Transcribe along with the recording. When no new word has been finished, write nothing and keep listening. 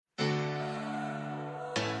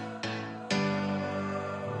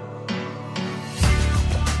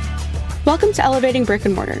Welcome to Elevating Brick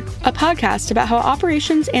and Mortar, a podcast about how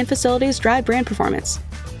operations and facilities drive brand performance.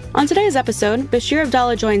 On today's episode, Bashir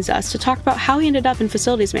Abdallah joins us to talk about how he ended up in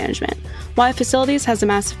facilities management, why facilities has a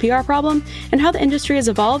massive PR problem, and how the industry has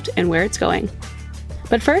evolved and where it's going.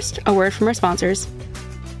 But first, a word from our sponsors.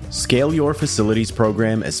 Scale your facilities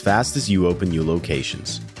program as fast as you open new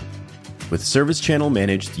locations. With ServiceChannel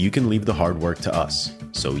managed, you can leave the hard work to us,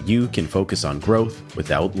 so you can focus on growth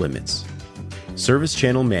without limits.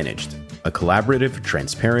 ServiceChannel managed, a collaborative,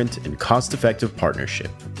 transparent, and cost-effective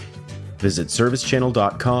partnership. Visit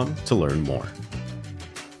servicechannel.com to learn more.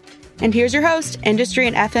 And here's your host, industry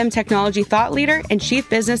and FM technology thought leader and chief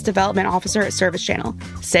business development officer at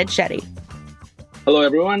ServiceChannel, Sid Shetty. Hello,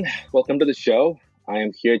 everyone. Welcome to the show. I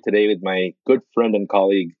am here today with my good friend and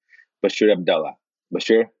colleague, Bashir Abdallah.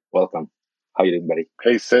 Bashir, welcome. How are you doing, buddy?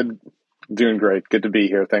 Hey, Sid. Doing great. Good to be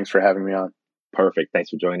here. Thanks for having me on. Perfect.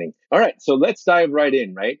 Thanks for joining. All right. So let's dive right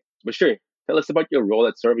in, right? Bashir, tell us about your role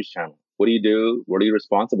at ServiceChannel. What do you do? What are you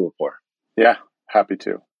responsible for? Yeah, happy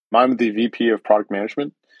to. I'm the VP of Product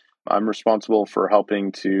Management. I'm responsible for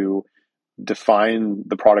helping to define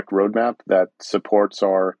the product roadmap that supports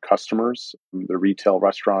our customers, the retail,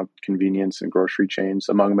 restaurant, convenience, and grocery chains,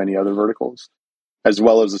 among many other verticals, as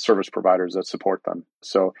well as the service providers that support them.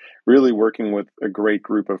 So really working with a great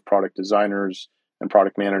group of product designers and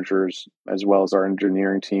product managers, as well as our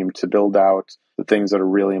engineering team, to build out the things that are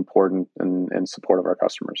really important in support of our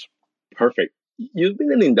customers. Perfect. You've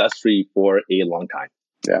been in the industry for a long time.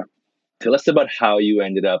 Yeah. Tell us about how you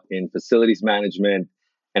ended up in facilities management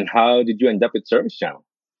and how did you end up at ServiceChannel?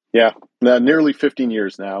 Yeah, nearly 15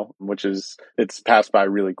 years now, it's passed by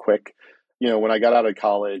really quick. You know, when I got out of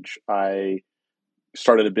college, I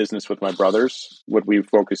started a business with my brothers. What we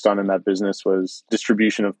focused on in that business was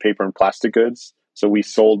distribution of paper and plastic goods. So we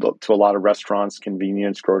sold to a lot of restaurants,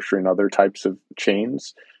 convenience, grocery, and other types of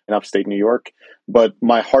chains in upstate New York. But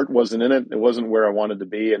my heart wasn't in it. It wasn't where I wanted to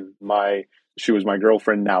be. And she was my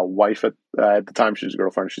girlfriend, now wife at the time. She was a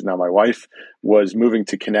girlfriend. She's now my wife, was moving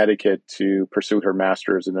to Connecticut to pursue her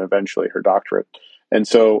master's and eventually her doctorate. And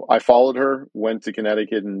so I followed her, went to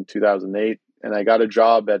Connecticut in 2008, and I got a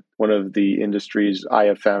job at one of the industry's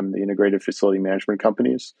IFM, the integrated facility management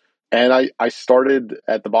companies. And I started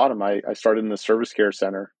at the bottom. I started in the service care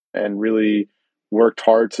center and really worked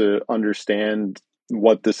hard to understand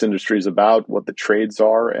what this industry is about, what the trades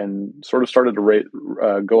are, and sort of started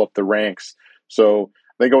to go up the ranks. So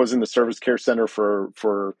I think I was in the service care center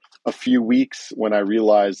for a few weeks when I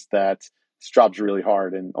realized that this job's really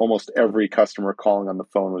hard, and almost every customer calling on the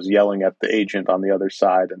phone was yelling at the agent on the other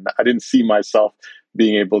side. And I didn't see myself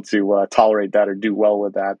being able to tolerate that or do well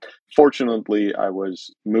with that. Fortunately, I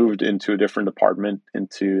was moved into a different department,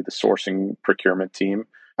 into the sourcing procurement team.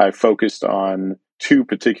 I focused on two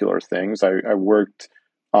particular things. I worked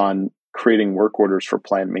on creating work orders for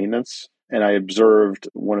plant maintenance, and I observed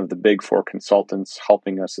one of the big four consultants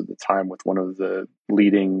helping us at the time with one of the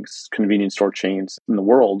leading convenience store chains in the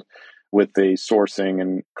world with a sourcing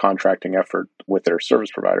and contracting effort with their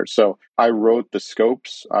service providers. So I wrote the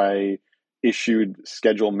scopes. I issued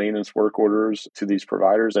scheduled maintenance work orders to these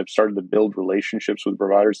providers. I've started to build relationships with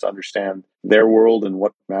providers to understand their world and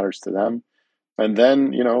what matters to them. And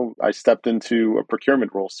then, I stepped into a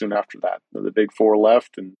procurement role soon after that. The big four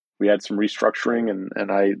left and we had some restructuring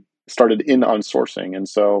and I started on sourcing. And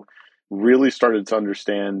so really started to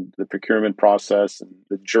understand the procurement process and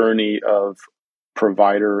the journey of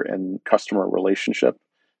provider and customer relationship.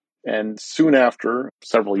 And soon after,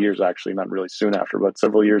 several years actually, not really soon after, but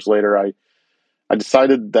several years later, I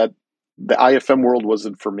decided that the IFM world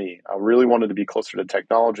wasn't for me. I really wanted to be closer to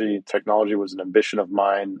technology. Technology was an ambition of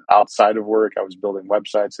mine outside of work. I was building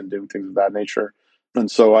websites and doing things of that nature.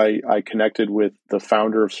 And so I connected with the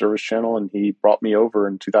founder of ServiceChannel, and he brought me over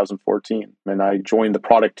in 2014. And I joined the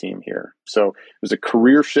product team here. So it was a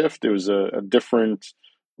career shift. It was a different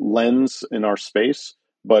lens in our space,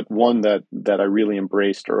 but one that I really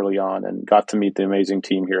embraced early on and got to meet the amazing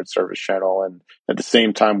team here at ServiceChannel. And at the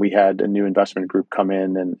same time, we had a new investment group come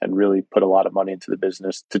in and really put a lot of money into the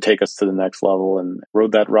business to take us to the next level, and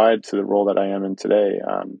rode that ride to the role that I am in today.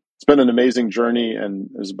 It's been an amazing journey, and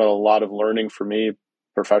there's been a lot of learning for me,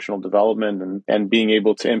 professional development, and being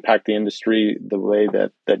able to impact the industry the way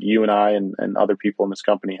that you and I and other people in this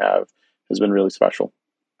company has been really special.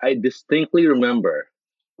 I distinctly remember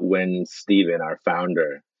when Steven, our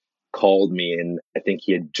founder, called me, and I think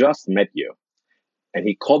he had just met you. And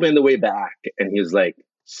he called me on the way back and he was like,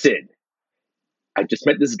 Sid, I just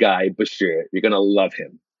met this guy, Bashir. You're going to love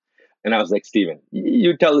him. And I was like, Steven,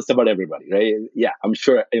 you tell this about everybody, right? Yeah, I'm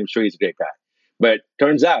sure he's a great guy. But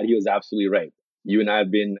turns out he was absolutely right. You and I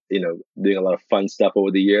have been, doing a lot of fun stuff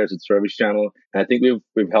over the years at ServiceChannel. And I think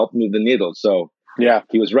we've helped move the needle. So Yeah.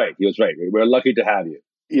 he was right. We're lucky to have you.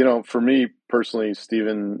 For me personally,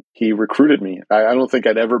 Stephen, he recruited me. I don't think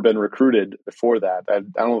I'd ever been recruited before that. I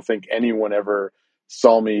don't think anyone ever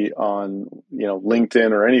saw me on,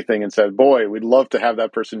 LinkedIn or anything and said, boy, we'd love to have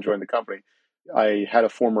that person join the company. I had a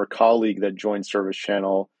former colleague that joined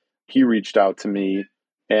ServiceChannel. He reached out to me,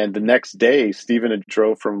 and the next day, Stephen had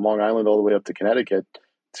drove from Long Island all the way up to Connecticut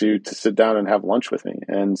to sit down and have lunch with me.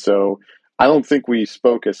 And so I don't think we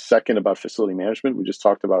spoke a second about facility management. We just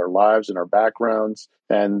talked about our lives and our backgrounds.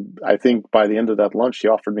 And I think by the end of that lunch, he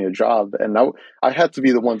offered me a job. And I had to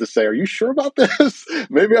be the one to say, "Are you sure about this?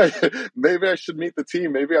 maybe I should meet the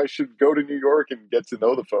team. Maybe I should go to New York and get to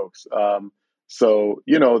know the folks." So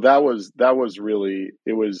that was really,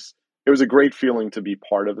 it was a great feeling to be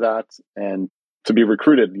part of that and to be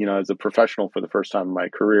recruited, as a professional for the first time in my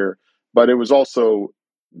career. But there was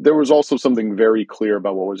also something very clear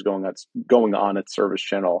about what was going on at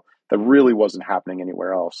ServiceChannel that really wasn't happening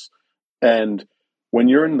anywhere else. And when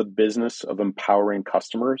you're in the business of empowering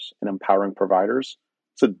customers and empowering providers,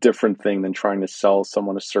 it's a different thing than trying to sell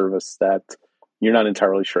someone a service that you're not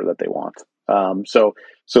entirely sure that they want. So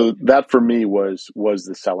that for me was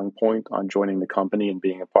the selling point on joining the company and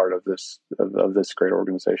being a part of this great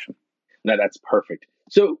organization. No, that's perfect.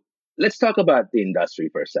 So let's talk about the industry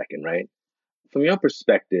for a second, right? From your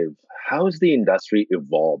perspective, how has the industry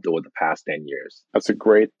evolved over the past 10 years? That's a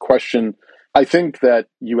great question. I think that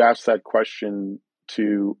you ask that question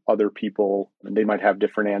to other people and they might have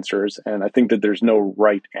different answers. And I think that there's no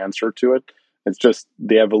right answer to it. It's just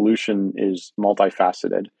the evolution is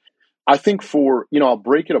multifaceted. I think I'll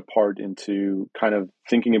break it apart into kind of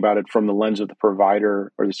thinking about it from the lens of the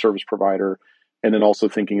provider or the service provider, and then also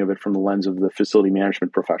thinking of it from the lens of the facility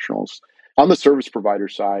management professionals. On the service provider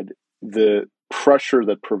side, the pressure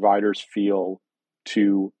that providers feel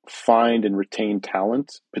to find and retain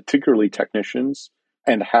talent, particularly technicians,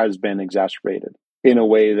 and has been exacerbated in a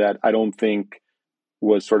way that I don't think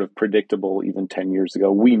was sort of predictable even 10 years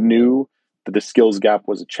ago. We knew that the skills gap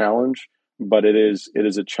was a challenge, but it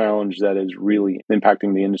is a challenge that is really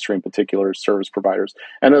impacting the industry, in particular service providers.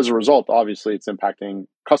 And as a result, obviously, it's impacting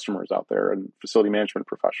customers out there and facility management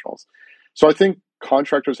professionals. So I think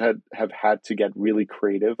contractors have had to get really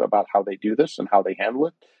creative about how they do this and how they handle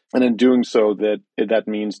it. And in doing so, that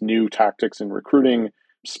means new tactics in recruiting,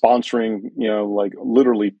 sponsoring, like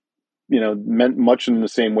literally, meant much in the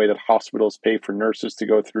same way that hospitals pay for nurses to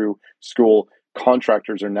go through school.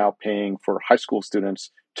 Contractors are now paying for high school students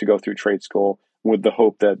to go through trade school with the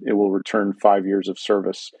hope that it will return 5 years of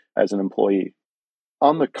service as an employee.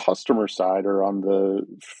 On the customer side or on the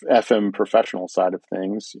FM professional side of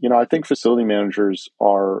things, I think facility managers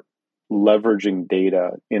are leveraging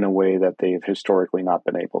data in a way that they've historically not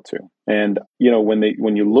been able to. And,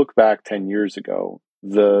 when you look back 10 years ago,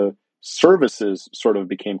 the services sort of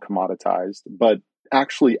became commoditized, but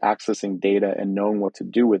actually accessing data and knowing what to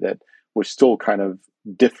do with it was still kind of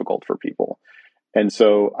difficult for people. And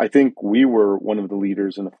so I think we were one of the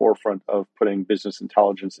leaders in the forefront of putting business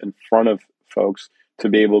intelligence in front of folks to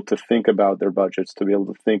be able to think about their budgets, to be able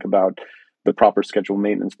to think about the proper schedule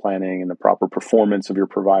maintenance planning and the proper performance of your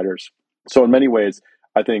providers. So in many ways,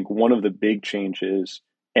 I think one of the big changes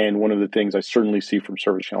and one of the things I certainly see from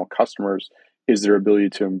ServiceChannel customers is their ability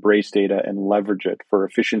to embrace data and leverage it for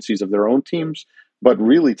efficiencies of their own teams, but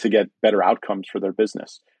really to get better outcomes for their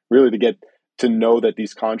business, really to get to know that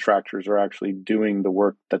these contractors are actually doing the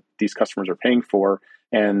work that these customers are paying for,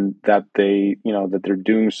 and that that they're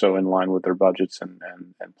doing so in line with their budgets and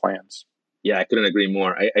plans. Yeah, I couldn't agree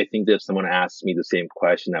more. I think that if someone asked me the same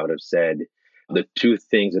question, I would have said the two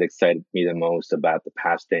things that excited me the most about the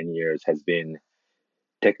past 10 years has been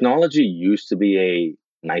technology used to be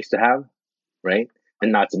a nice to have, right?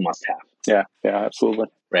 And now it's a must have. Yeah, absolutely.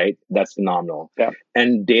 Right? That's phenomenal. Yeah.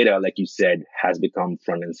 And data, like you said, has become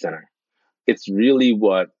front and center. It's really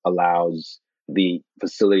what allows the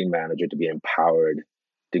facility manager to be empowered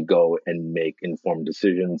to go and make informed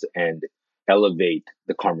decisions and elevate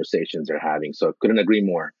the conversations they're having. So I couldn't agree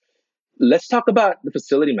more. Let's talk about the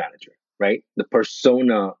facility manager, right? The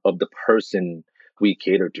persona of the person we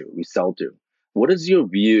cater to, we sell to. What is your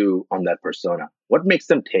view on that persona? What makes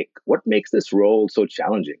them tick? What makes this role so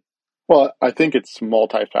challenging? Well, I think it's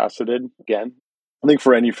multifaceted. Again, I think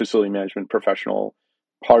for any facility management professional,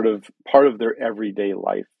 part of their everyday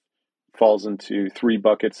life falls into three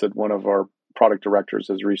buckets that one of our product directors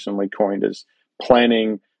has recently coined as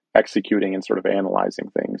planning, executing, and sort of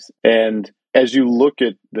analyzing things. And as you look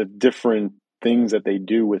at the different things that they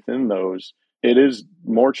do within those, it is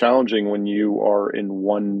more challenging when you are in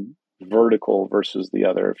one vertical versus the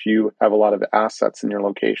other. If you have a lot of assets in your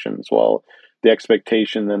locations, well, the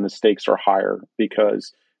expectation and the stakes are higher,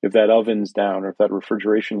 because if that oven's down or if that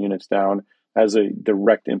refrigeration unit's down, has a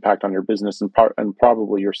direct impact on your business and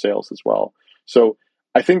probably your sales as well. So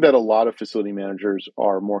I think that a lot of facility managers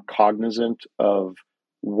are more cognizant of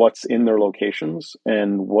what's in their locations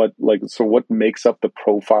and what makes up the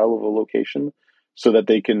profile of a location, so that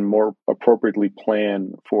they can more appropriately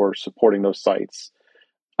plan for supporting those sites.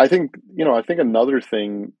 I think another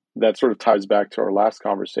thing that sort of ties back to our last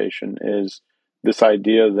conversation is this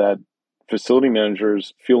idea that facility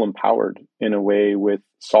managers feel empowered in a way with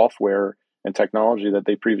software and technology that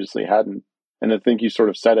they previously hadn't. And I think you sort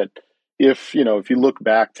of said it. If you look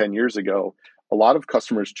back 10 years ago, a lot of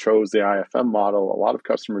customers chose the IFM model. A lot of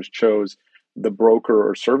customers chose the broker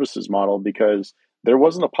or services model because there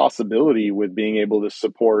wasn't a possibility with being able to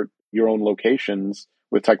support your own locations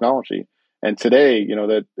with technology. And today,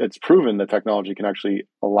 that it's proven that technology can actually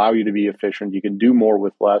allow you to be efficient. You can do more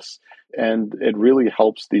with less. And it really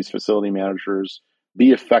helps these facility managers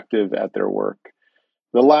be effective at their work.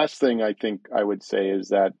 The last thing I think I would say is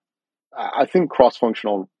that I think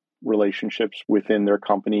cross-functional relationships within their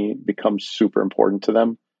company become super important to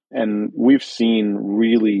them. And we've seen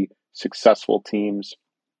really successful teams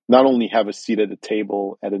not only have a seat at the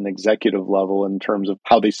table at an executive level in terms of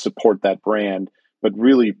how they support that brand, but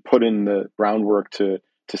really put in the groundwork to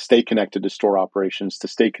stay connected to store operations, to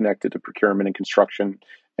stay connected to procurement and construction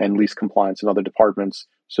and lease compliance and other departments,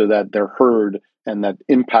 so that they're heard and that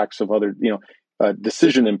impacts of other,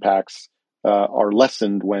 decision impacts are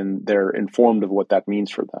lessened when they're informed of what that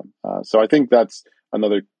means for them. So I think that's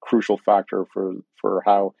another crucial factor for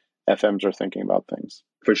how FMs are thinking about things.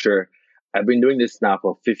 For sure. I've been doing this now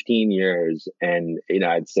for 15 years, and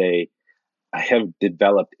I'd say I have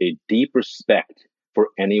developed a deep respect for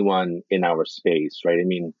anyone in our space, right? I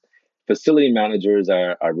mean, facility managers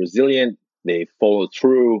are resilient, they follow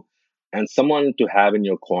through, and someone to have in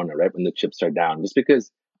your corner, right, when the chips are down, just because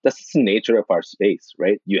that's just the nature of our space,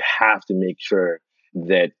 right? You have to make sure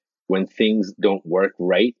that when things don't work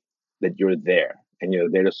right, that you're there and you're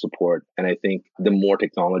there to support. And I think the more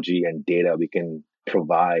technology and data we can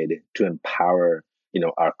provide to empower,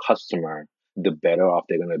 our customer, the better off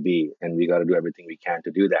they're going to be. And we got to do everything we can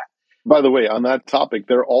to do that. By the way, on that topic,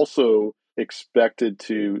 they're also expected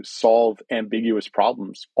to solve ambiguous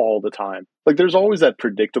problems all the time. Like, there's always that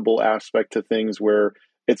predictable aspect to things where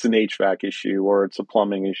it's an HVAC issue or it's a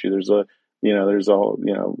plumbing issue. There's an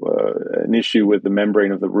issue with the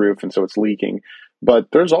membrane of the roof, and so it's leaking. But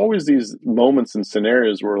there's always these moments and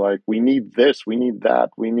scenarios where, like, we need this, we need that,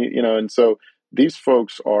 and so these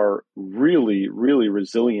folks are really, really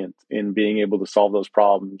resilient in being able to solve those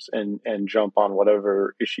problems and jump on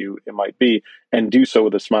whatever issue it might be, and do so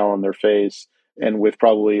with a smile on their face, and with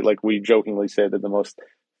probably, like we jokingly say, that the most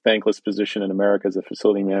thankless position in America is a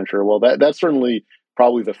facility manager. Well, that's certainly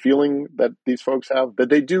probably the feeling that these folks have, that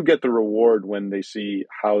they do get the reward when they see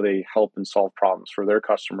how they help and solve problems for their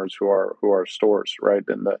customers who are stores, right,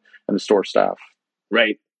 and the store staff.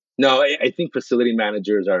 Right. No, I think facility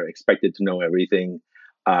managers are expected to know everything.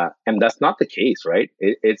 And that's not the case, right?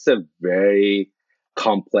 It's a very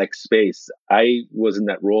complex space. I was in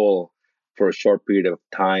that role for a short period of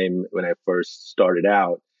time when I first started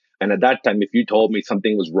out. And at that time, if you told me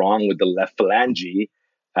something was wrong with the left phalange,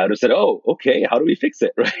 I would have said, oh, okay, how do we fix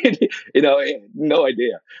it? Right? No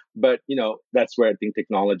idea. But, that's where I think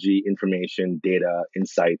technology, information, data,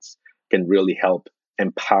 insights can really help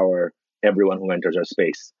empower everyone who enters our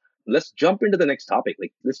space. Let's jump into the next topic.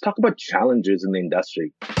 Let's talk about challenges in the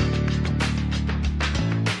industry.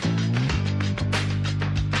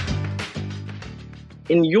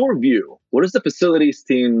 In your view, what is the facilities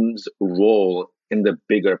team's role in the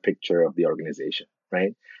bigger picture of the organization,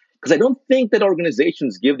 right? Because I don't think that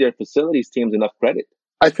organizations give their facilities teams enough credit.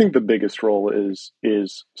 I think the biggest role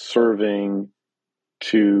is serving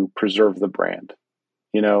to preserve the brand.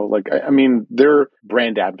 They're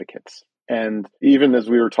brand advocates. And even as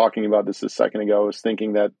we were talking about this a second ago, I was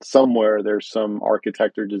thinking that somewhere there's some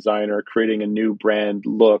architect or designer creating a new brand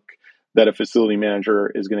look that a facility manager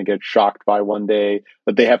is going to get shocked by one day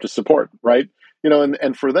that they have to support, right?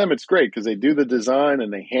 And for them, it's great because they do the design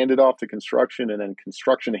and they hand it off to construction, and then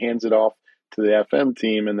construction hands it off to the FM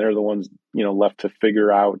team, and they're the ones, left to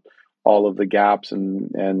figure out all of the gaps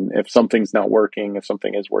and if something's not working, if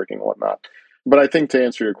something is working, whatnot. But I think, to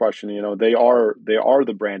answer your question, they are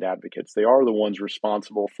the brand advocates. They are the ones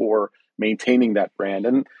responsible for maintaining that brand.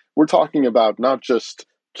 And we're talking about not just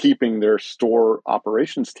keeping their store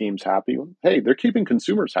operations teams happy. Hey, they're keeping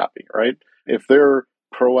consumers happy, right? If they're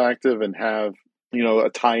proactive and have a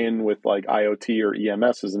tie-in with like IoT or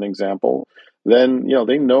EMS as an example, then,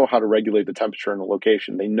 they know how to regulate the temperature in a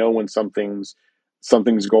location. They know when something's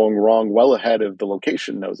going wrong well ahead of the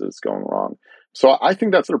location knows it's going wrong. So I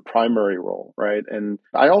think that's their primary role, right? And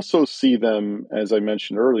I also see them, as I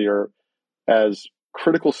mentioned earlier, as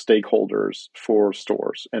critical stakeholders for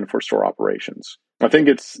stores and for store operations. I think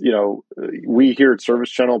it's, we here at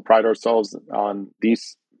ServiceChannel pride ourselves on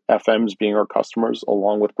these FMs being our customers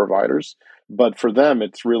along with providers. But for them,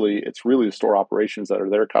 it's really the store operations that are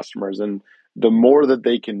their customers. And the more that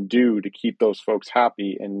they can do to keep those folks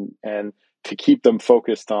happy and to keep them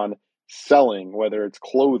focused on selling, whether it's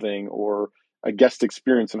clothing or a guest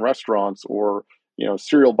experience in restaurants or,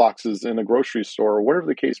 cereal boxes in a grocery store or whatever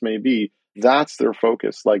the case may be, that's their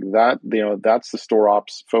focus. Like that, that's the store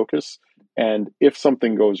ops focus. And if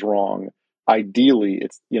something goes wrong, ideally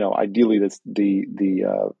it's this,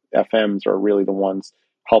 the FMs are really the ones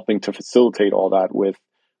helping to facilitate all that with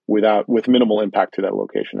minimal impact to that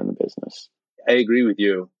location in the business. I agree with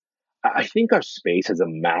you. I think our space has a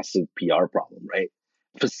massive PR problem, right?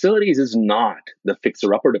 Facilities is not the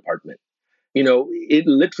fixer-upper department. It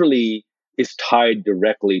literally is tied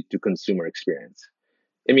directly to consumer experience.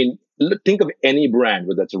 I mean, think of any brand,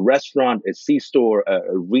 whether it's a restaurant, a C-store,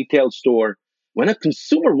 a retail store. When a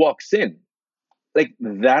consumer walks in, like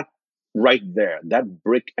that right there, that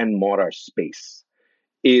brick and mortar space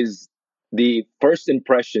is the first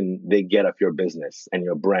impression they get of your business and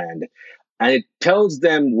your brand. And it tells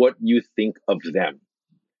them what you think of them.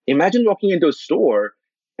 Imagine walking into a store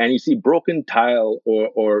and you see broken tile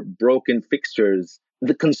or broken fixtures.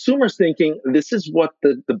 The consumer's thinking, this is what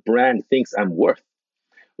the brand thinks I'm worth,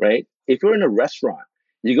 right? If you're in a restaurant,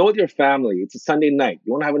 you go with your family, it's a Sunday night,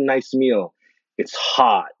 you want to have a nice meal, it's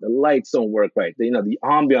hot, the lights don't work right, the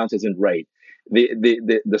ambiance isn't right,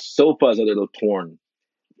 the sofas are a little torn.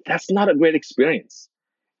 That's not a great experience.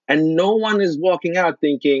 And no one is walking out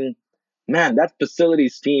thinking, man, that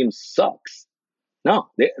facilities team sucks. No,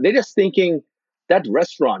 they're just thinking that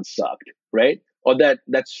restaurant sucked, right? Or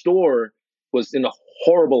that store was in a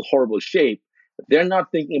horrible, horrible shape. They're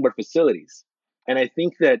not thinking about facilities. And I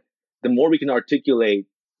think that the more we can articulate,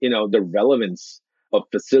 the relevance of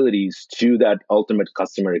facilities to that ultimate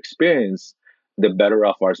customer experience, the better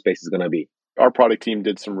off our space is going to be. Our product team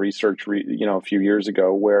did some research, a few years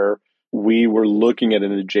ago where we were looking at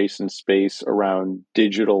an adjacent space around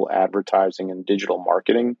digital advertising and digital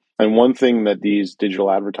marketing. And one thing that these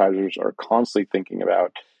digital advertisers are constantly thinking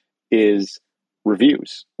about is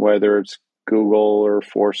reviews, whether it's Google or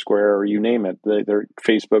Foursquare or you name it, they're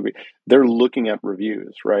Facebook, they're looking at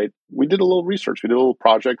reviews, right? We did a little research. We did a little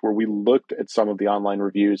project where we looked at some of the online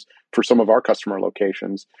reviews for some of our customer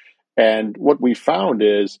locations. And what we found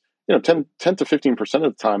is, 10 to 15% of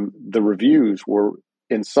the time, the reviews were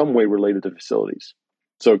in some way related to facilities.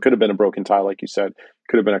 So it could have been a broken tile, like you said,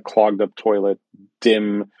 could have been a clogged up toilet,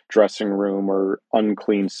 dim dressing room, or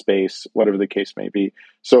unclean space, whatever the case may be.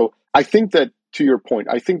 So I think that, to your point,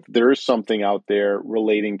 I think there is something out there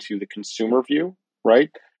relating to the consumer view, right?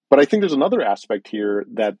 But I think there's another aspect here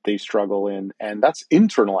that they struggle in, and that's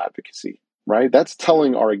internal advocacy, right? That's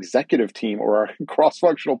telling our executive team or our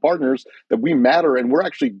cross-functional partners that we matter and we're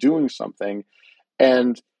actually doing something.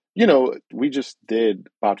 And we just did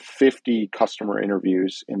about 50 customer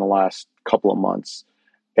interviews in the last couple of months.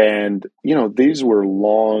 And, these were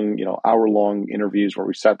long, hour-long interviews where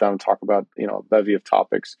we sat down and talked about, a bevy of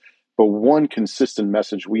topics. But one consistent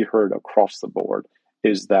message we heard across the board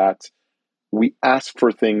is that we ask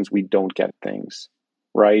for things, we don't get things,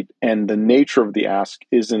 right? And the nature of the ask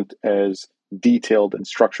isn't as detailed and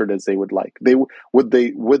structured as they would like.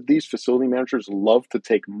 Would these facility managers love to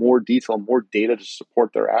take more detail, more data to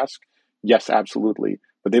support their ask? Yes, absolutely.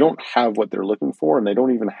 But they don't have what they're looking for, and they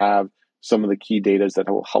don't even have some of the key data that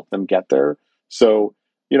will help them get there. So,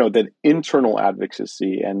 that internal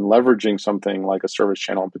advocacy and leveraging something like a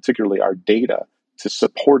ServiceChannel, and particularly our data, to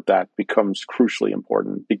support that becomes crucially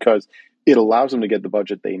important because it allows them to get the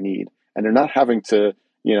budget they need. And they're not having to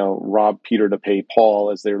rob Peter to pay Paul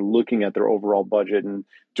as they're looking at their overall budget and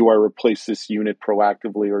do I replace this unit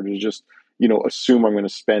proactively or to just, assume I'm going to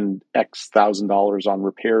spend X $1,000 on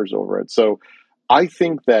repairs over it. So I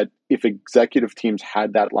think that if executive teams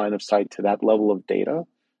had that line of sight to that level of data,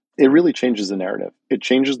 it really changes the narrative. It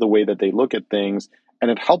changes the way that they look at things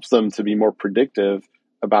and it helps them to be more predictive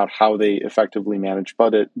about how they effectively manage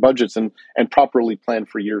budgets and properly plan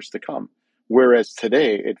for years to come. Whereas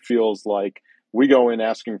today it feels like we go in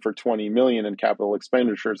asking for 20 million in capital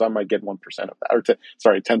expenditures, I might get 1% of that, or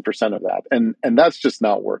 10% of that. And that's just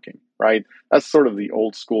not working, right? That's sort of the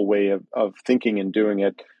old school way of thinking and doing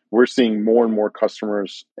it. we're seeing more and more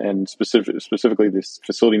customers and specifically this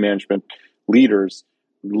facility management leaders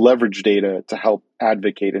leverage data to help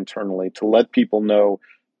advocate internally, to let people know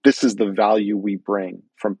this is the value we bring,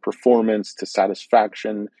 from performance to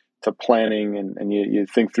satisfaction to planning. And you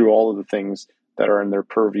think through all of the things that are in their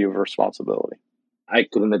purview of responsibility. I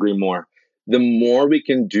couldn't agree more. The more we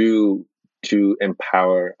can do to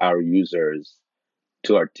empower our users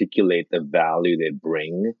to articulate the value they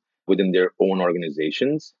bring within their own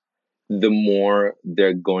organizations, the more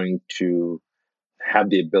they're going to have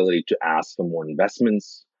the ability to ask for more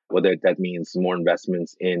investments, whether that means more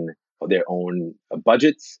investments in their own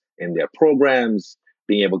budgets, in their programs,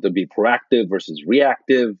 being able to be proactive versus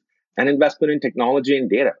reactive, and investment in technology and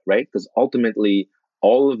data, right? Because ultimately,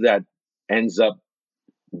 all of that ends up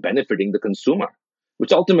benefiting the consumer,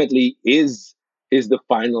 which ultimately is the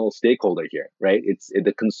final stakeholder here, right? It's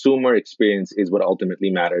the consumer experience is what ultimately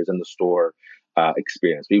matters in the store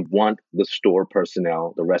experience. We want the store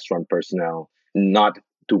personnel, the restaurant personnel, not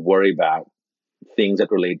to worry about things that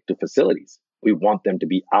relate to facilities. We want them to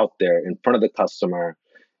be out there in front of the customer,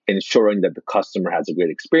 ensuring that the customer has a great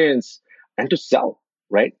experience and to sell,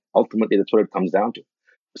 right? Ultimately, that's what it comes down to.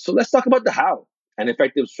 So let's talk about the how and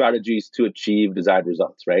effective strategies to achieve desired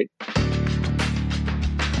results, right?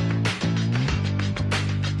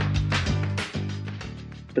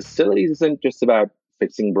 Facilities isn't just about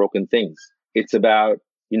fixing broken things. It's about,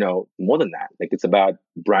 more than that. Like, it's about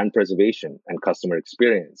brand preservation and customer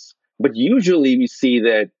experience. But usually we see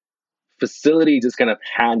that facilities just kind of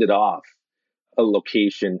handed off a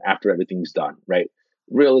location after everything's done, right?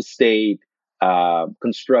 Real estate,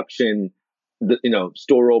 construction,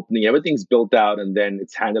 store opening, everything's built out and then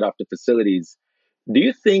it's handed off to facilities. Do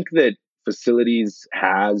you think that facilities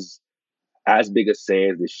has as big a say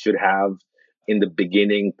as they should have in the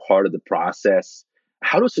beginning part of the process?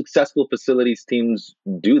 How do successful facilities teams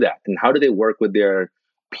do that? And how do they work with their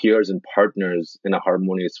peers and partners in a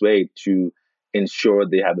harmonious way to ensure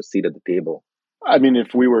they have a seat at the table? I mean,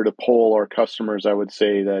 if we were to poll our customers, I would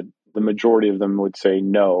say that the majority of them would say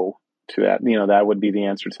no to that. That would be the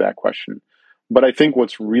answer to that question. But I think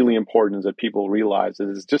what's really important is that people realize that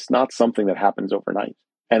it's just not something that happens overnight.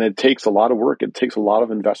 And it takes a lot of work. It takes a lot of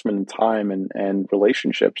investment in time and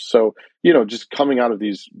relationships. So, just coming out of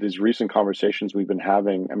these recent conversations we've been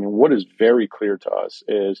having, I mean, what is very clear to us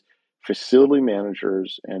is facility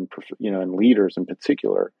managers and leaders in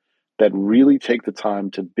particular that really take the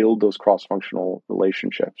time to build those cross-functional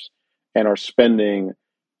relationships and are spending,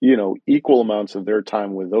 equal amounts of their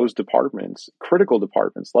time with those departments, critical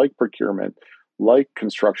departments like procurement, like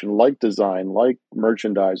construction, like design, like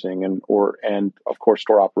merchandising, and of course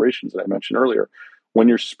store operations that I mentioned earlier. When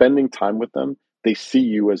you're spending time with them, they see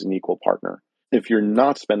you as an equal partner. If you're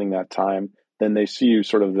not spending that time, then they see you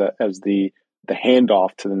sort of as the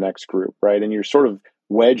handoff to the next group, right? And you're sort of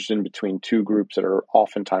wedged in between two groups that are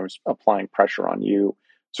oftentimes applying pressure on you.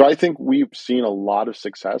 So I think we've seen a lot of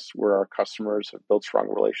success where our customers have built strong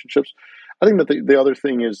relationships. I think that the other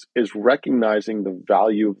thing is recognizing the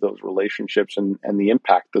value of those relationships and the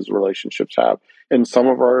impact those relationships have. And some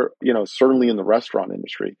of our, certainly in the restaurant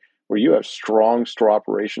industry, where you have strong store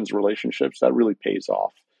operations relationships, that really pays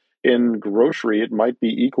off. In grocery, it might be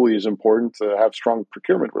equally as important to have strong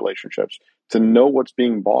procurement relationships, to know what's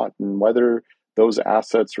being bought and whether those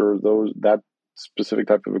assets or that specific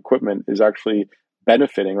type of equipment is actually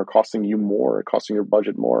benefiting or costing you more, or costing your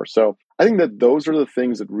budget more. So I think that those are the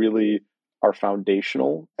things that really are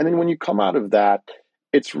foundational. And then when you come out of that,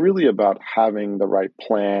 it's really about having the right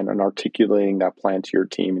plan and articulating that plan to your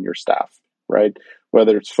team and your staff, right?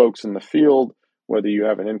 Whether it's folks in the field, whether you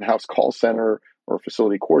have an in-house call center or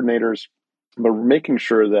facility coordinators, but making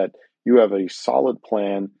sure that you have a solid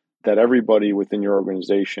plan that everybody within your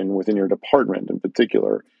organization, within your department in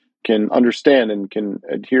particular, can understand and can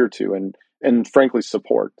adhere to and frankly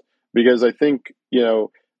support. Because I think,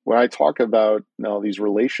 when I talk about these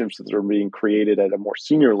relationships that are being created at a more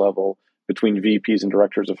senior level between VPs and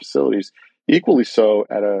directors of facilities, equally so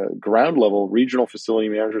at a ground level, regional facility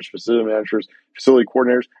managers, facility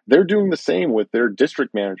coordinators, they're doing the same with their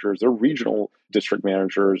district managers, their regional district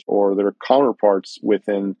managers, or their counterparts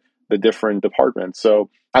within the different departments. So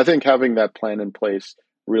I think having that plan in place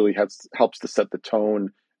really helps to set the tone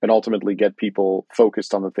and ultimately get people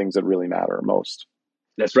focused on the things that really matter most.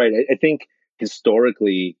 That's right. I think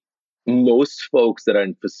historically, most folks that are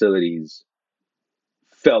in facilities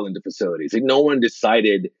fell into facilities. Like, no one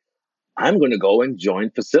decided, I'm going to go and join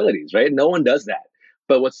facilities, right? No one does that.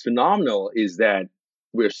 But what's phenomenal is that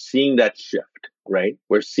we're seeing that shift, right?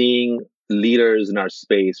 We're seeing leaders in our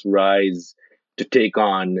space rise to take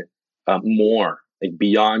on more, like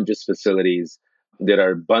beyond just facilities, there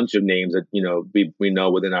are a bunch of names that, we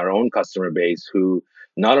know within our own customer base who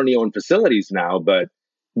not only own facilities now, but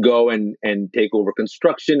go and take over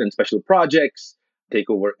construction and special projects, take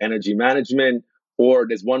over energy management, or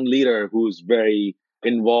there's one leader who's very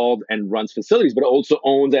involved and runs facilities, but also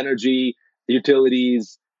owns energy,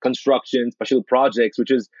 utilities, construction, special projects,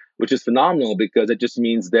 which is phenomenal, because it just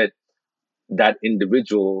means that that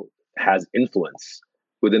individual has influence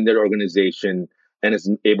within their organization and is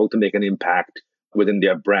able to make an impact within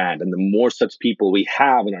their brand. And the more such people we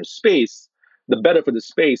have in our space, the better for the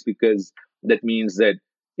space, because that means that,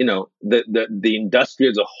 the industry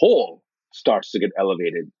as a whole starts to get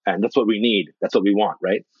elevated. And that's what we need. That's what we want,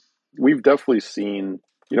 right? We've definitely seen,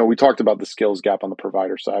 we talked about the skills gap on the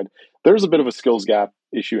provider side. There's a bit of a skills gap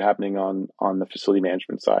issue happening on the facility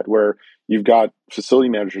management side, where you've got facility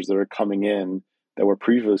managers that are coming in that were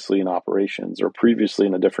previously in operations or previously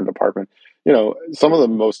in a different department. Some of the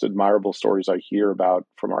most admirable stories I hear about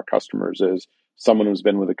from our customers is someone who's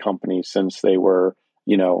been with a company since they were,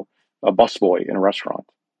 a busboy in a restaurant,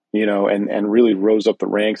 and really rose up the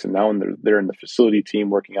ranks, and now they're in the facility team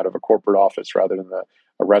working out of a corporate office rather than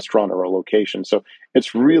a restaurant or a location. So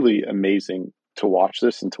it's really amazing to watch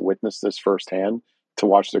this and to witness this firsthand, to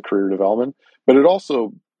watch their career development. But it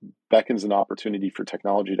also beckons an opportunity for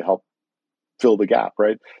technology to help fill the gap,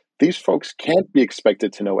 right? These folks can't be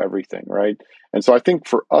expected to know everything, right? And so I think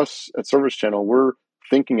for us at ServiceChannel, we're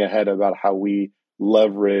thinking ahead about how we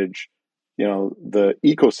leverage, the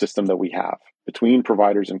ecosystem that we have between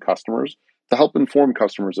providers and customers to help inform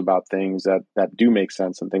customers about things that do make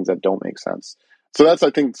sense and things that don't make sense. So that's,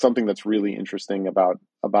 I think, something that's really interesting about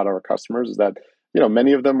our customers, is that,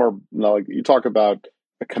 many of them are, like you talk about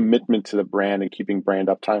a commitment to the brand and keeping brand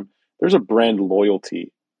uptime. There's a brand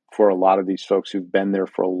loyalty for a lot of these folks who've been there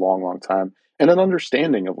for a long, long time, and an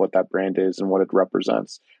understanding of what that brand is and what it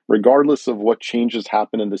represents. Regardless of what changes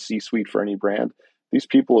happen in the C-suite for any brand, these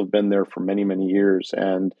people have been there for many, many years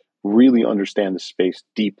and really understand the space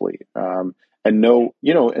deeply, and know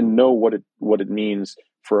what it means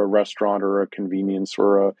for a restaurant or a convenience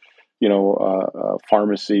or a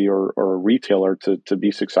pharmacy or a retailer to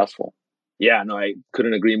be successful. Yeah, no, I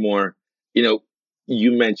couldn't agree more. You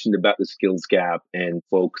mentioned about the skills gap and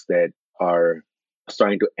folks that are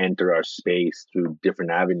starting to enter our space through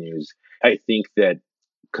different avenues. I think that,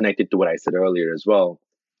 connected to what I said earlier as well,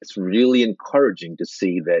 it's really encouraging to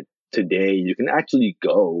see that today you can actually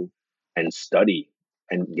go and study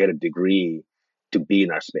and get a degree to be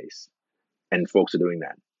in our space. And folks are doing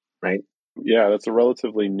that, right? Yeah, that's a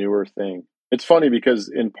relatively newer thing. It's funny because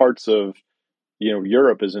in parts of,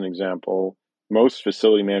 Europe, as an example, most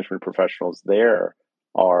facility management professionals there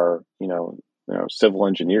are, civil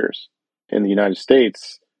engineers. In the United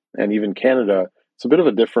States and even Canada, it's a bit of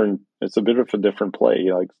a different play.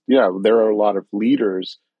 There are a lot of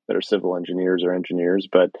leaders that are civil engineers or engineers,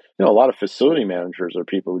 but a lot of facility managers are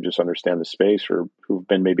people who just understand the space, or who've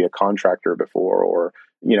been maybe a contractor before, or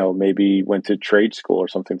maybe went to trade school or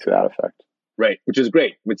something to that effect. Right, which is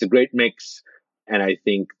great. It's a great mix, and I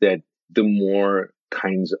think that the more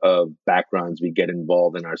kinds of backgrounds we get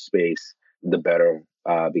involved in our space, the better,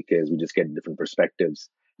 because we just get different perspectives.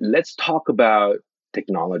 Let's talk about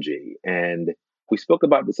technology, and we spoke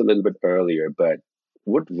about this a little bit earlier, but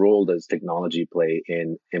what role does technology play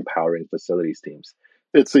in empowering facilities teams?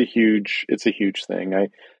 It's a huge thing.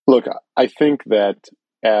 I think that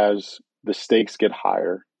as the stakes get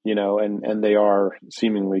higher, and they are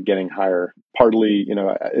seemingly getting higher, partly,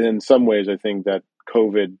 in some ways, I think that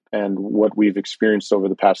COVID and what we've experienced over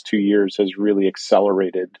the past 2 years has really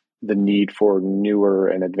accelerated the need for newer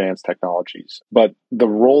and advanced technologies. But the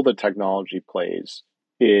role that technology plays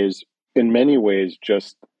is in many ways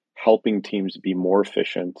just helping teams be more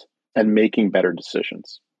efficient and making better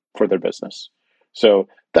decisions for their business. So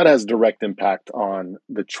that has direct impact on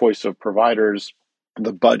the choice of providers,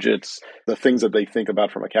 the budgets, the things that they think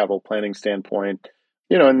about from a capital planning standpoint.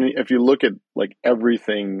 And if you look at like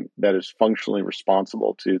everything that is functionally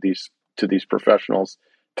responsible to these professionals,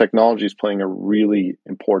 technology is playing a really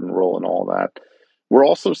important role in all that. We're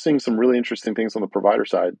also seeing some really interesting things on the provider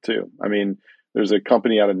side too. I mean, there's a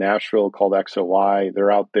company out of Nashville called XOI.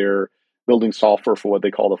 They're out there building software for what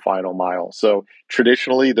they call the final mile. So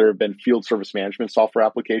traditionally, there have been field service management software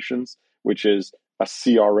applications, which is a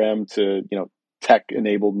CRM to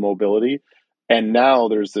tech-enabled mobility. And now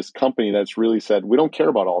there's this company that's really said, we don't care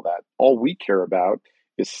about all that. All we care about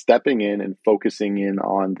is stepping in and focusing in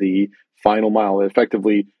on the final mile,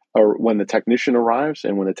 effectively, or when the technician arrives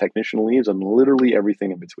and when the technician leaves, and literally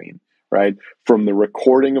everything in between, right? From the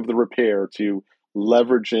recording of the repair to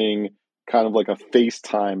leveraging kind of like a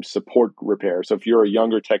FaceTime support repair. So if you're a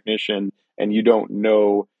younger technician and you don't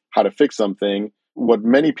know how to fix something, what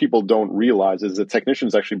many people don't realize is that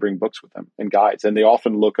technicians actually bring books with them and guides, and they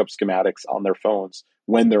often look up schematics on their phones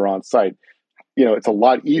when they're on site. It's a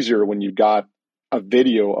lot easier when you've got a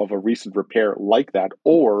video of a recent repair like that,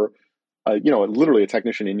 or literally a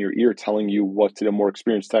technician in your ear telling you what to do, a more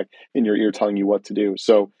experienced tech in your ear telling you what to do.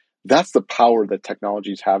 So that's the power that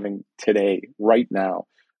technology is having today, right now.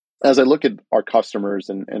 As I look at our customers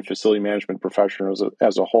and facility management professionals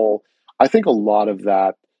as a whole, I think a lot of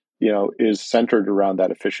that, is centered around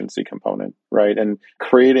that efficiency component, right? And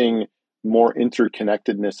creating more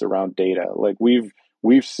interconnectedness around data. Like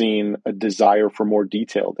we've seen a desire for more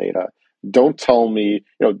detailed data. Don't tell me,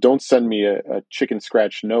 don't send me a chicken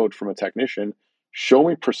scratch note from a technician. Show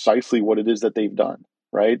me precisely what it is that they've done,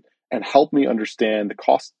 right? And help me understand the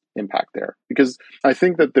cost impact there. Because I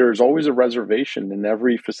think that there's always a reservation in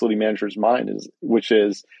every facility manager's mind, which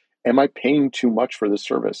is, am I paying too much for this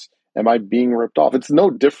service? Am I being ripped off? It's no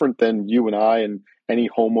different than you and I and any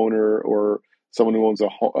homeowner or someone who owns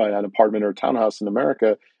an apartment or a townhouse in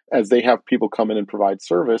America, as they have people come in and provide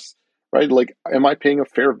service, right? Like, am I paying a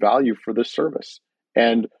fair value for this service?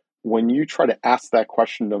 And when you try to ask that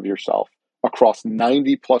question of yourself across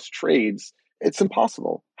 90 plus trades, it's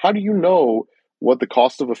impossible. How do you know what the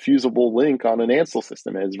cost of a fusible link on an Ansel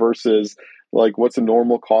system is versus like what's a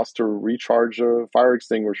normal cost to recharge a fire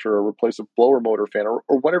extinguisher or replace a blower motor fan or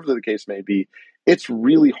whatever the case may be? It's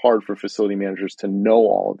really hard for facility managers to know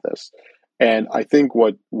all of this. And I think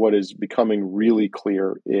what is becoming really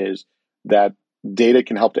clear is that data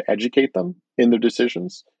can help to educate them in their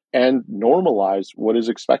decisions and normalize what is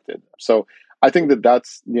expected. So I think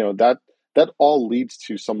that all leads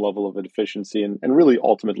to some level of efficiency and really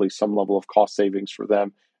ultimately some level of cost savings for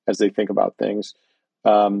them as they think about things.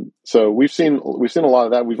 So we've seen a lot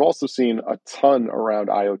of that. We've also seen a ton around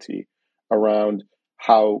IoT, around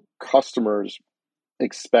how customers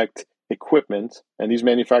expect equipment, and these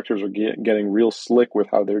manufacturers are getting real slick with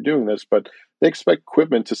how they're doing this, but they expect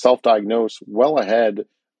equipment to self-diagnose well ahead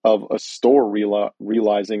of a store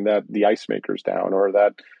realizing that the ice maker's down or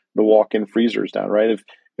that the walk-in freezer's down, right? If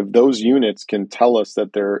those units can tell us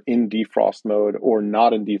that they're in defrost mode or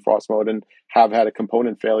not in defrost mode and have had a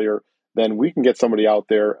component failure, then we can get somebody out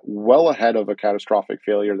there well ahead of a catastrophic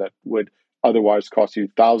failure that would otherwise cost you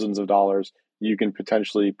thousands of dollars. You can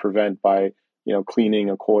potentially prevent by cleaning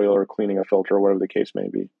a coil or cleaning a filter or whatever the case may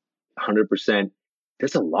be. 100%.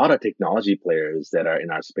 There's a lot of technology players that are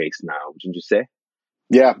in our space now, wouldn't you say?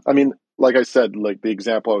 Yeah. I mean, like I said, like the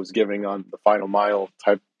example I was giving on the final mile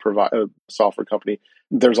type software company,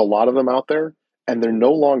 there's a lot of them out there, and they're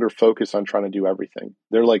no longer focused on trying to do everything.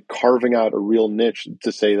 They're like carving out a real niche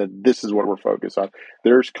to say that this is what we're focused on.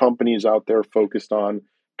 There's companies out there focused on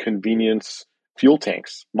convenience fuel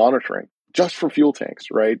tanks monitoring, just for fuel tanks,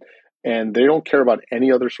 right? And they don't care about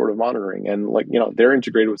any other sort of monitoring. And they're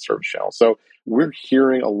integrated with ServiceChannel. So we're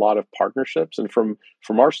hearing a lot of partnerships. And from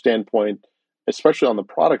our standpoint, especially on the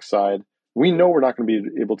product side, we know we're not going to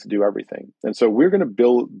be able to do everything. And so we're going to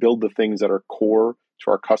build the things that are core to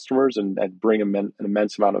our customers and bring an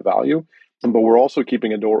immense amount of value. But we're also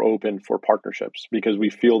keeping a door open for partnerships because we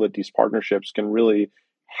feel that these partnerships can really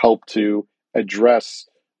help to address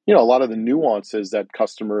a lot of the nuances that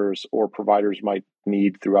customers or providers might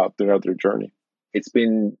need throughout their journey. It's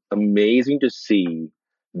been amazing to see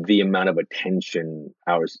the amount of attention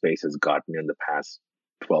our space has gotten in the past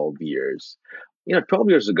 12 years. 12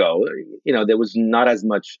 years ago, there was not as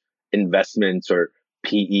much investments or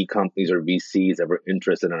PE companies or VCs that were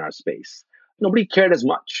interested in our space. Nobody cared as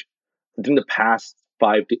much. During the past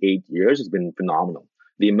 5 to 8 years, it's been phenomenal.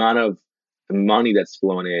 The amount of money that's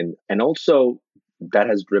flown in, and also that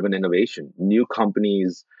has driven innovation. New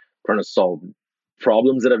companies trying to solve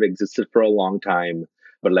problems that have existed for a long time,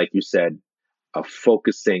 but like you said,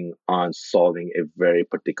 focusing on solving a very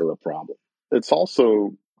particular problem. It's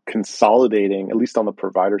also consolidating, at least on the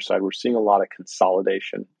provider side, we're seeing a lot of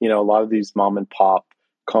consolidation. A lot of these mom and pop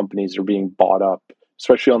companies are being bought up,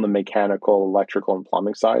 especially on the mechanical, electrical, and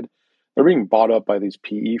plumbing side. They're being bought up by these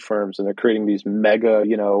PE firms, and they're creating these mega,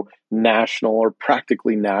 national or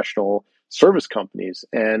practically national service companies.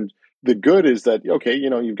 And the good is that, okay,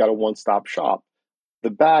 you've got a one-stop shop. The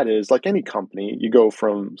bad is, like any company, you go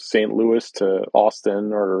from St. Louis to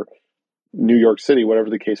Austin or New York City, whatever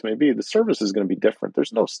the case may be, the service is going to be different.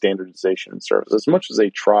 There's no standardization in service. As much as they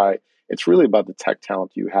try, it's really about the tech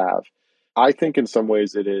talent you have. I think in some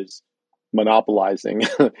ways it is monopolizing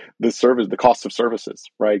the cost of services,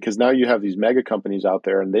 right? Because now you have these mega companies out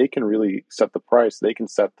there and they can really set the price, they can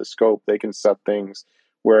set the scope, they can set things.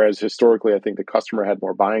 Whereas historically, I think the customer had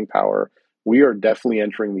more buying power. We are definitely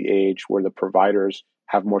entering the age where the providers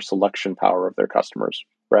have more selection power of their customers,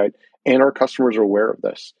 right? And our customers are aware of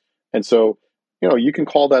this. And so, you can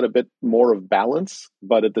call that a bit more of balance,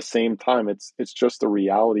 but at the same time, it's just the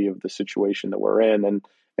reality of the situation that we're in. And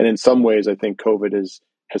in some ways, I think COVID has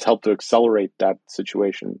helped to accelerate that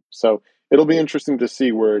situation. So it'll be interesting to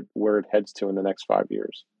see where it heads to in the next 5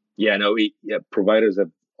 years. Yeah, no, providers have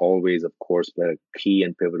always, of course, played a key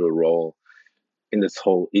and pivotal role in this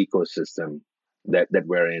whole ecosystem that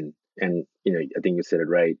we're in. And, I think you said it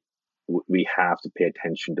right. We have to pay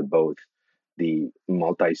attention to both the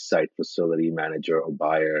multi-site facility manager or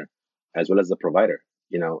buyer, as well as the provider.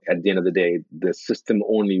 At the end of the day, the system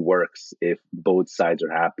only works if both sides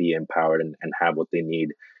are happy, empowered, and have what they need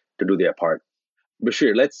to do their part.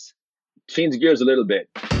 Bashir, let's change gears a little bit.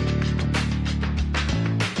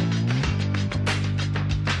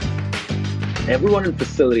 Everyone in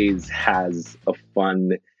facilities has a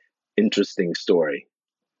fun, interesting story.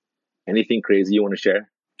 Anything crazy you want to share?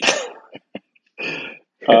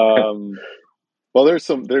 Well, there's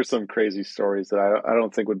some crazy stories that I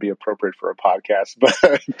don't think would be appropriate for a podcast, but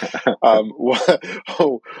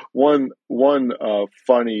one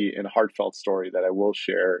funny and heartfelt story that I will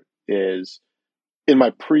share is in my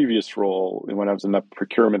previous role, when I was in the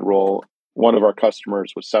procurement role, one of our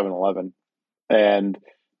customers was 7-Eleven, and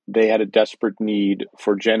they had a desperate need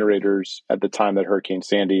for generators at the time that Hurricane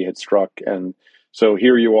Sandy had struck. And so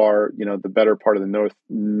here you are, the better part of the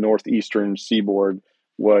northeastern seaboard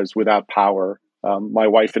was without power. My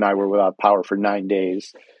wife and I were without power for 9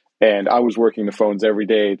 days, and I was working the phones every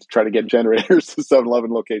day to try to get generators to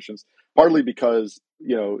 7-Eleven locations, partly because,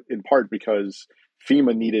 in part because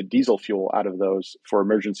FEMA needed diesel fuel out of those for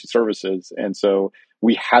emergency services. And so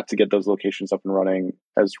we had to get those locations up and running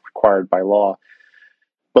as required by law.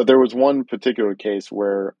 But there was one particular case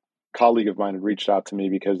where a colleague of mine had reached out to me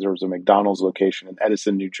because there was a McDonald's location in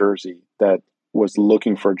Edison, New Jersey that was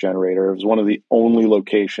looking for a generator. It was one of the only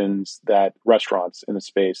restaurants in the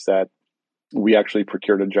space that we actually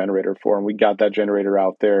procured a generator for. And we got that generator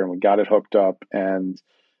out there and we got it hooked up, and,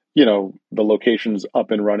 the location's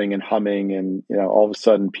up and running and humming. And, all of a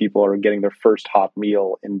sudden people are getting their first hot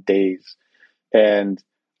meal in days. And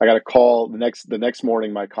I got a call the next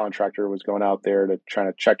morning. My contractor was going out there to try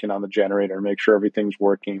to check in on the generator, make sure everything's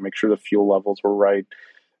working, make sure the fuel levels were right.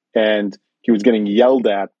 And he was getting yelled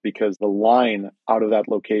at because the line out of that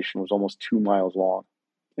location was almost 2 miles long.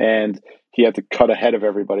 And he had to cut ahead of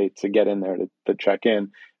everybody to get in there to check in. And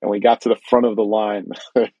when we got to the front of the line,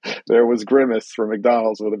 there was Grimace from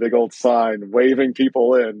McDonald's with a big old sign waving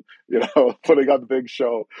people in, putting on the big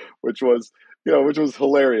show, which was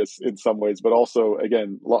hilarious in some ways, but also,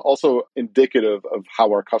 again, also indicative of how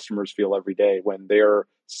our customers feel every day when they're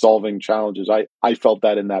solving challenges. I felt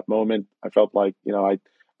that in that moment. I felt like,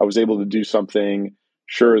 I was able to do something,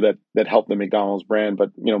 sure, that helped the McDonald's brand,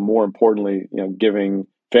 but, more importantly, giving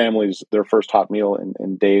families their first hot meal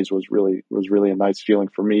in days was really a nice feeling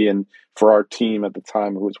for me and for our team at the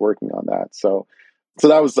time who was working on that. So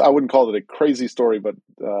that was, I wouldn't call it a crazy story, but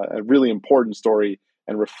a really important story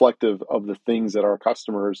and reflective of the things that our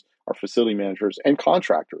customers, our facility managers and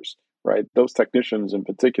contractors, right? Those technicians in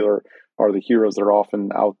particular are the heroes that are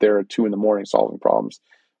often out there at 2 a.m. solving problems.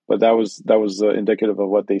 But that was indicative of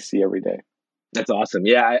what they see every day. That's awesome.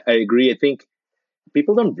 Yeah, I agree. I think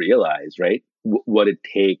people don't realize, right, what it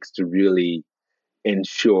takes to really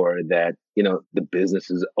ensure that, the business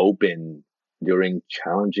is open during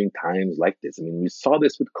challenging times like this. I mean, we saw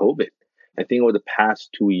this with COVID. I think over the past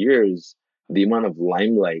 2 years, the amount of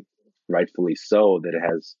limelight, rightfully so, that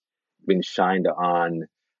has been shined on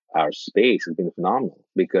our space has been phenomenal,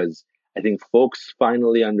 because I think folks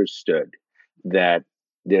finally understood that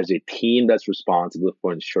there's a team that's responsible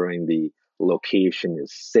for ensuring the location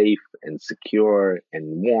is safe and secure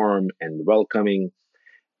and warm and welcoming.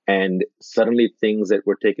 And suddenly things that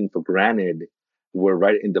were taken for granted were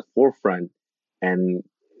right in the forefront. And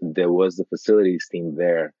there was the facilities team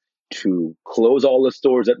there to close all the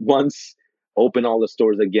stores at once, open all the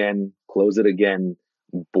stores again, close it again,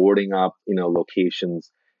 boarding up,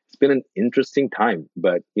 locations. It's been an interesting time,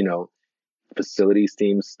 but, facilities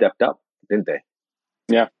teams stepped up, didn't they?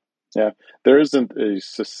 Yeah. There isn't a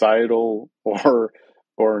societal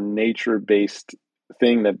or nature-based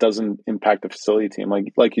thing that doesn't impact the facility team.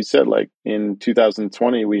 Like you said, like in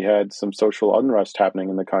 2020, we had some social unrest happening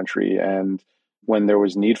in the country, and when there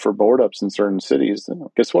was need for board ups in certain cities,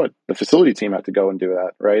 guess what? The facility team had to go and do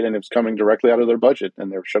that, right? And it was coming directly out of their budget,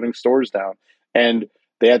 and they were shutting stores down, and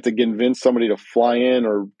they had to convince somebody to fly in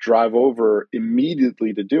or drive over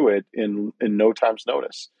immediately to do it in no time's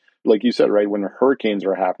notice. Like you said, right, when the hurricanes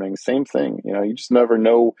are happening, same thing. You just never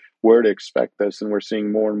know where to expect this. And we're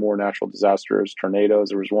seeing more and more natural disasters, tornadoes.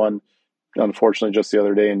 There was one, unfortunately, just the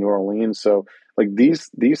other day in New Orleans. So like these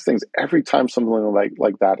things, every time something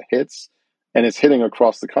like that hits, and it's hitting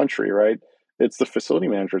across the country, right? It's the facility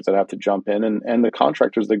managers that have to jump in, and the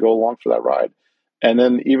contractors that go along for that ride. And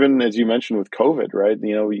then even as you mentioned with COVID, right?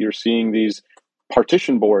 You're seeing these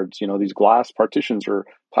partition boards, these glass partitions or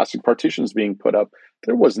plastic partitions being put up.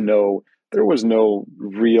 There was no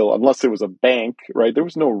real, unless it was a bank, right? There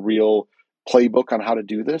was no real playbook on how to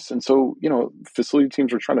do this. And so, facility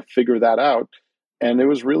teams were trying to figure that out. And it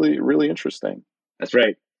was really, really interesting. That's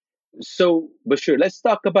right. So, Bashir, let's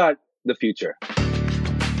talk about the future.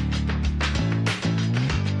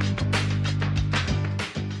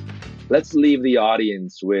 Let's leave the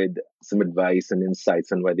audience with some advice and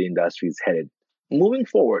insights on where the industry is headed. Moving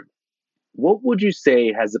forward, what would you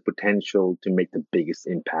say has the potential to make the biggest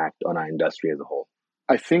impact on our industry as a whole?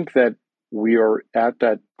 I think that we are at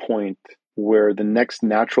that point where the next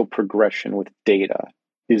natural progression with data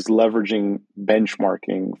is leveraging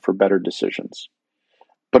benchmarking for better decisions.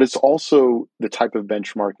 But it's also the type of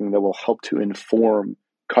benchmarking that will help to inform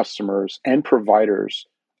customers and providers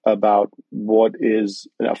about what is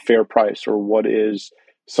a fair price or what is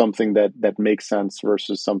something that makes sense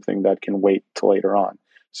versus something that can wait till later on.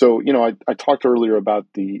 So, I talked earlier about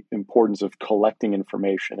the importance of collecting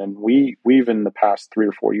information, and we've in the past 3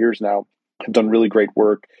 or 4 years now have done really great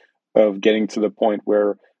work of getting to the point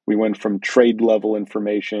where we went from trade level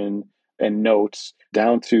information and notes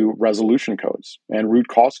down to resolution codes and root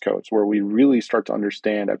cause codes, where we really start to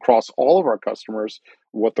understand across all of our customers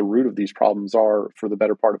what the root of these problems are for the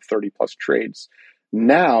better part of 30 plus trades.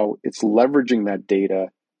 Now it's leveraging that data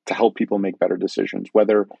to help people make better decisions,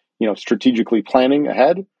 whether, strategically planning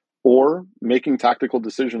ahead or making tactical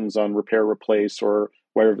decisions on repair, replace, or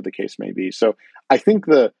wherever the case may be. So I think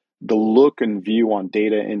the look and view on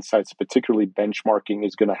data insights, particularly benchmarking,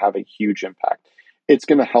 is going to have a huge impact. It's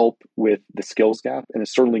going to help with the skills gap, and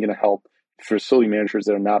it's certainly going to help facility managers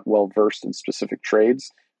that are not well versed in specific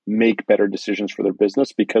trades make better decisions for their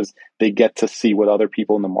business, because they get to see what other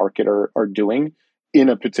people in the market are doing in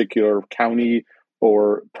a particular county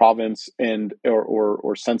or province and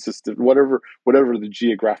or census, whatever the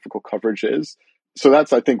geographical coverage is. So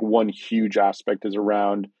that's, I think, one huge aspect is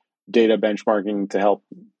around data benchmarking to help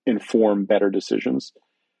inform better decisions.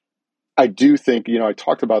 I do think, I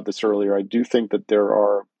talked about this earlier, I do think that there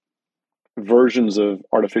are versions of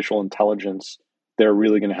artificial intelligence that are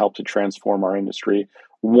really going to help to transform our industry.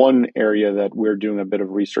 One area that we're doing a bit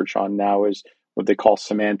of research on now is what they call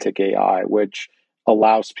semantic AI, which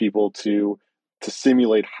allows people to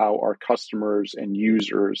simulate how our customers and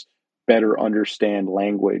users better understand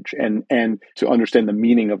language and to understand the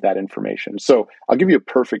meaning of that information. So I'll give you a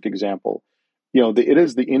perfect example. It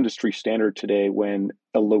is the industry standard today when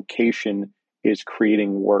a location is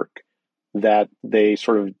creating work that they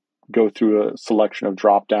sort of go through a selection of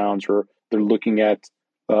drop downs, or they're looking at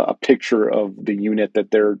a picture of the unit that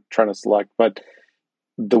they're trying to select. But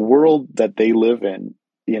the world that they live in,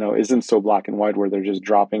 isn't so black and white where they're just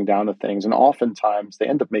dropping down to things. And oftentimes they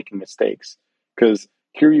end up making mistakes, because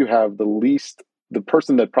here you have the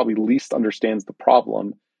person that probably least understands the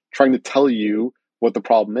problem trying to tell you what the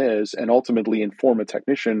problem is and ultimately inform a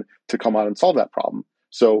technician to come out and solve that problem.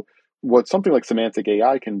 So what something like semantic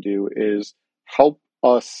AI can do is help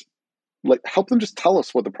them just tell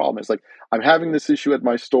us what the problem is. Like, I'm having this issue at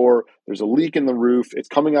my store. There's a leak in the roof. It's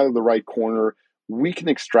coming out of the right corner. We can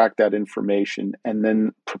extract that information and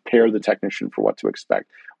then prepare the technician for what to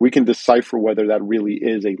expect. We can decipher whether that really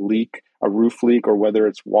is a leak, a roof leak, or whether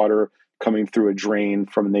it's water coming through a drain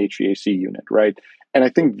from an HVAC unit, right? And I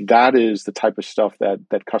think that is the type of stuff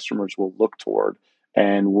that customers will look toward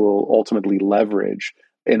and will ultimately leverage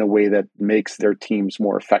in a way that makes their teams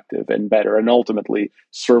more effective and better, and ultimately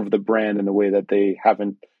serve the brand in a way that they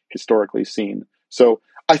haven't historically seen. So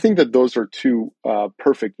I think that those are two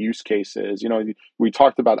perfect use cases. We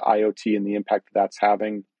talked about IoT and the impact that's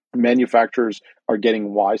having. Manufacturers are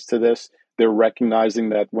getting wise to this. They're recognizing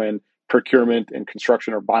that when procurement and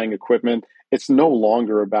construction are buying equipment, it's no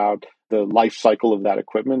longer about the life cycle of that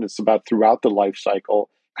equipment. It's about throughout the life cycle.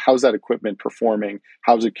 How's that equipment performing?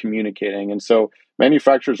 How's it communicating? And so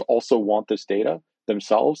manufacturers also want this data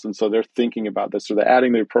themselves. And so they're thinking about this. So they're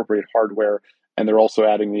adding the appropriate hardware, and they're also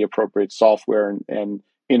adding the appropriate software and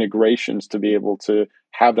integrations to be able to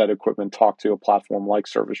have that equipment talk to a platform like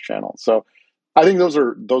ServiceChannel. So I think those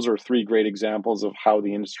are three great examples of how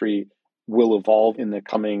the industry will evolve in the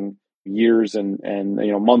coming years and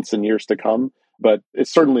months and years to come. But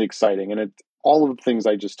it's certainly exciting. And all of the things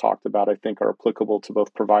I just talked about, I think, are applicable to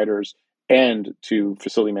both providers and to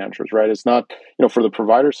facility managers, right? It's not, for the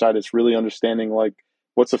provider side, it's really understanding like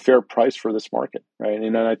what's a fair price for this market, right?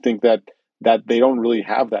 And then I think that they don't really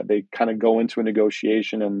have that. They kind of go into a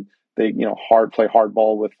negotiation and they, play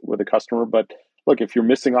hardball with a customer. But look, if you're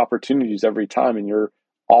missing opportunities every time and you're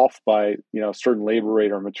off by, a certain labor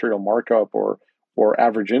rate or material markup or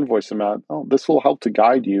average invoice amount, this will help to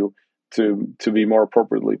guide you to be more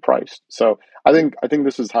appropriately priced. So I think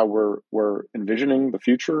this is how we're envisioning the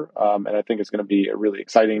future, and I think it's going to be a really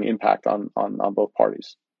exciting impact on both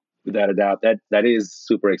parties. Without a doubt, that is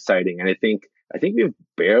super exciting, and I think we've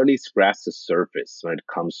barely scratched the surface when it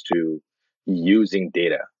comes to using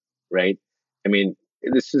data, right? I mean,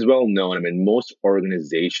 this is well known. I mean, most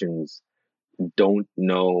organizations don't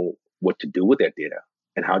know what to do with that data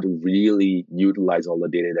and how to really utilize all the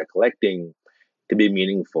data they're collecting to be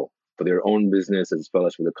meaningful for their own business as well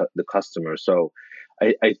as for the customer. So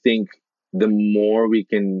I think the more we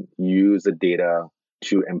can use the data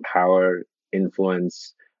to empower,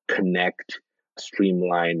 influence, connect,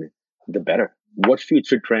 streamline, the better. What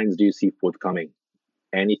future trends do you see forthcoming?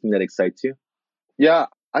 Anything that excites you? Yeah,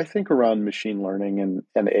 I think around machine learning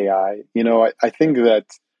and AI, I think that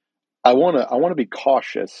I want to be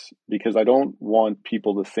cautious because I don't want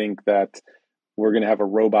people to think that we're going to have a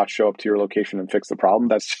robot show up to your location and fix the problem.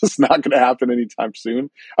 That's just not going to happen anytime soon.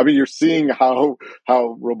 I mean, you're seeing how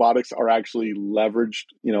robotics are actually leveraged,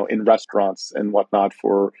 in restaurants and whatnot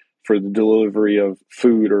for the delivery of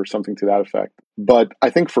food or something to that effect. But I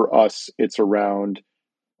think for us, it's around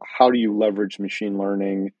how do you leverage machine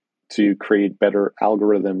learning to create better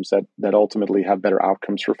algorithms that ultimately have better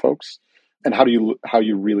outcomes for folks. And how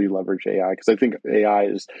you really leverage AI? Because I think AI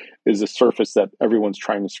is a surface that everyone's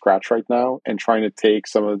trying to scratch right now, and trying to take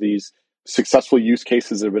some of these successful use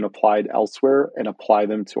cases that have been applied elsewhere and apply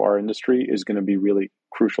them to our industry is going to be really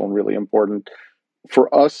crucial and really important.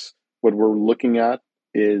 For us, what we're looking at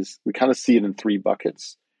is we kind of see it in three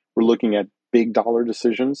buckets. We're looking at big dollar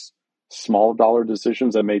decisions, small dollar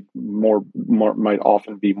decisions that might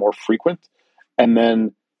often be more frequent, and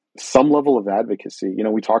then some level of advocacy.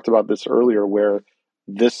 We talked about this earlier, where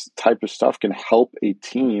this type of stuff can help a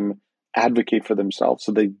team advocate for themselves,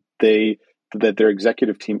 so that their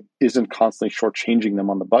executive team isn't constantly shortchanging them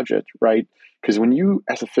on the budget, right? Because when you,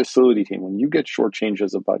 as a facility team, when you get shortchanged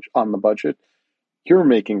on the budget, you're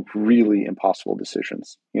making really impossible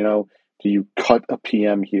decisions. Do you cut a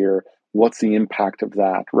PM here? What's the impact of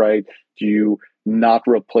that, right? Do you not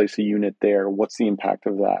replace a unit there? What's the impact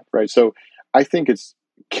of that, right? So I think it's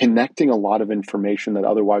connecting a lot of information that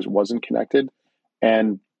otherwise wasn't connected,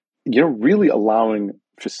 and really allowing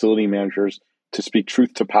facility managers to speak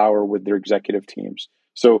truth to power with their executive teams.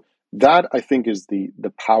 So that, I think, is the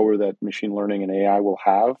power that machine learning and AI will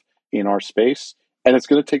have in our space. And it's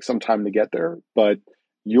going to take some time to get there, but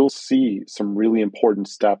you'll see some really important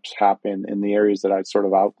steps happen in the areas that I sort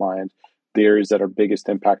of outlined, the areas that are biggest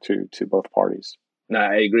impact to both parties. No,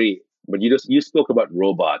 I agree. But you spoke about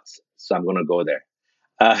robots, so I'm going to go there.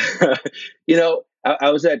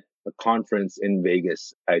 I was at a conference in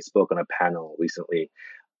Vegas. I spoke on a panel recently.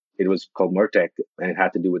 It was called Mertech, and it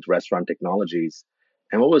had to do with restaurant technologies.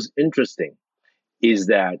 And what was interesting is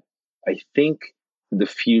that I think the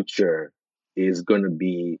future is going to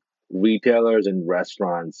be retailers and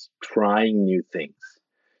restaurants trying new things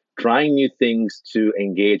to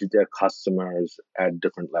engage with their customers at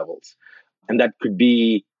different levels. And that could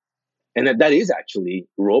be, and that is actually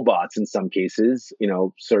robots in some cases,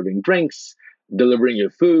 serving drinks, delivering your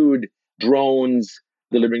food, drones,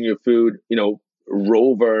 delivering your food,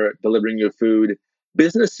 rover, delivering your food.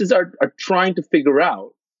 Businesses are trying to figure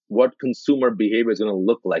out what consumer behavior is going to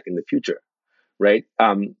look like in the future, right?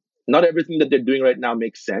 Not everything that they're doing right now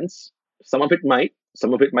makes sense. Some of it might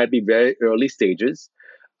be very early stages.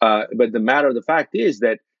 But the matter of the fact is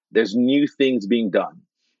that there's new things being done,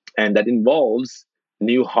 and that involves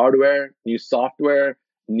new hardware, new software,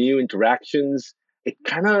 new interactions. It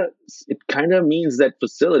kind of means that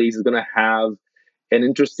facilities is going to have an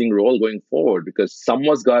interesting role going forward, because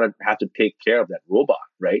someone's got to have to take care of that robot,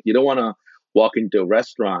 right? You don't want to walk into a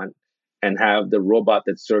restaurant and have the robot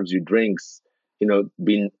that serves you drinks,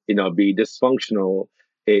 be dysfunctional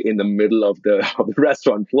in the middle of the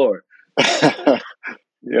restaurant floor.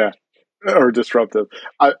 Yeah. Or disruptive.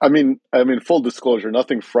 I mean, full disclosure,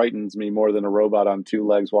 nothing frightens me more than a robot on two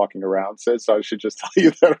legs walking around, Sid, so I should just tell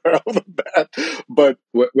you that right off the bat. But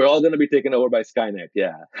we're all going to be taken over by Skynet,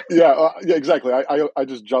 yeah. Yeah, exactly. I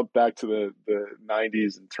just jumped back to the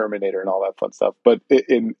 90s and Terminator and all that fun stuff. But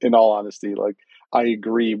in all honesty, like, I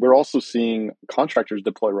agree. We're also seeing contractors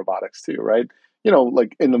deploy robotics too, right?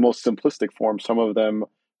 Like in the most simplistic form, some of them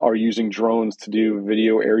are using drones to do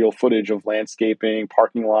video aerial footage of landscaping,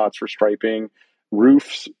 parking lots for striping,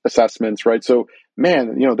 roofs assessments, right? So,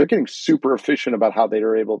 man, they're getting super efficient about how they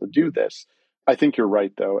are able to do this. I think you're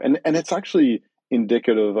right, though. And it's actually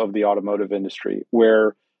indicative of the automotive industry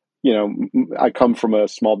where, I come from a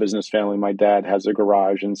small business family. My dad has a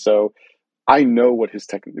garage. And so I know what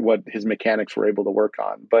his mechanics were able to work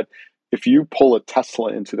on. But if you pull a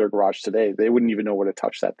Tesla into their garage today, they wouldn't even know where to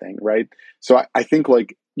touch that thing, right? So I think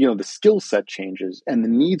the skill set changes and the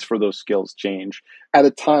needs for those skills change at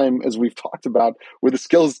a time, as we've talked about, where the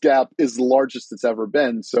skills gap is the largest it's ever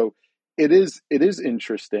been. So it is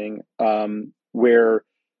interesting where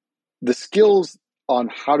the skills on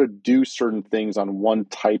how to do certain things on one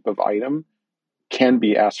type of item can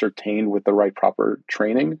be ascertained with the right proper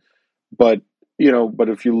training. But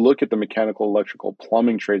if you look at the mechanical, electrical,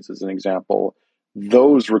 plumbing trades as an example,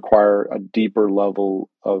 those require a deeper level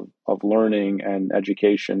of learning and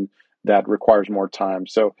education that requires more time.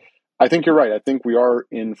 So I think you're right. I think we are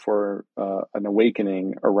in for an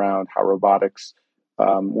awakening around how robotics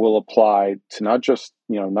will apply to not just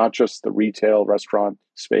the retail restaurant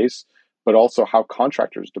space, but also how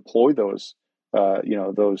contractors deploy those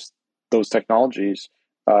technologies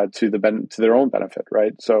to their own benefit,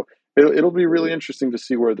 right? So it'll be really interesting to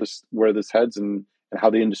see where this heads and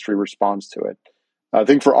how the industry responds to it. I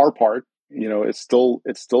think for our part, it's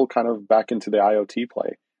still kind of back into the IoT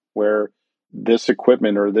play where this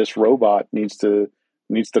equipment or this robot needs to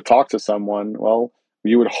talk to someone. Well,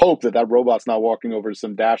 you would hope that robot's not walking over to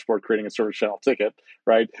some dashboard creating a ServiceChannel ticket,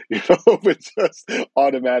 right? Hope it just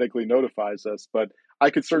automatically notifies us. But I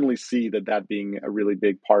could certainly see that being a really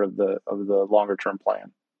big part of the longer term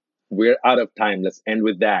plan. We're out of time. Let's end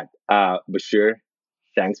with that. Bashir,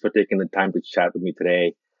 thanks for taking the time to chat with me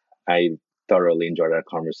today. I thoroughly enjoyed our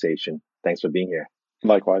conversation. Thanks for being here.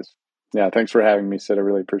 Likewise. Yeah, thanks for having me, Sid. I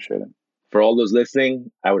really appreciate it. For all those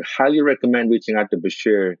listening, I would highly recommend reaching out to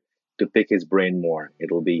Bashir to pick his brain more.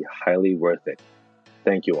 It'll be highly worth it.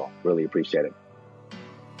 Thank you all. Really appreciate it.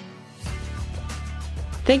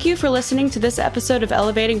 Thank you for listening to this episode of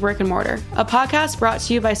Elevating Brick and Mortar, a podcast brought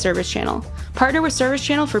to you by ServiceChannel. Partner with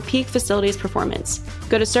ServiceChannel for peak facilities performance.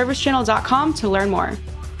 Go to servicechannel.com to learn more.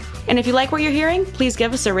 And if you like what you're hearing, please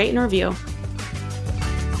give us a rate and review.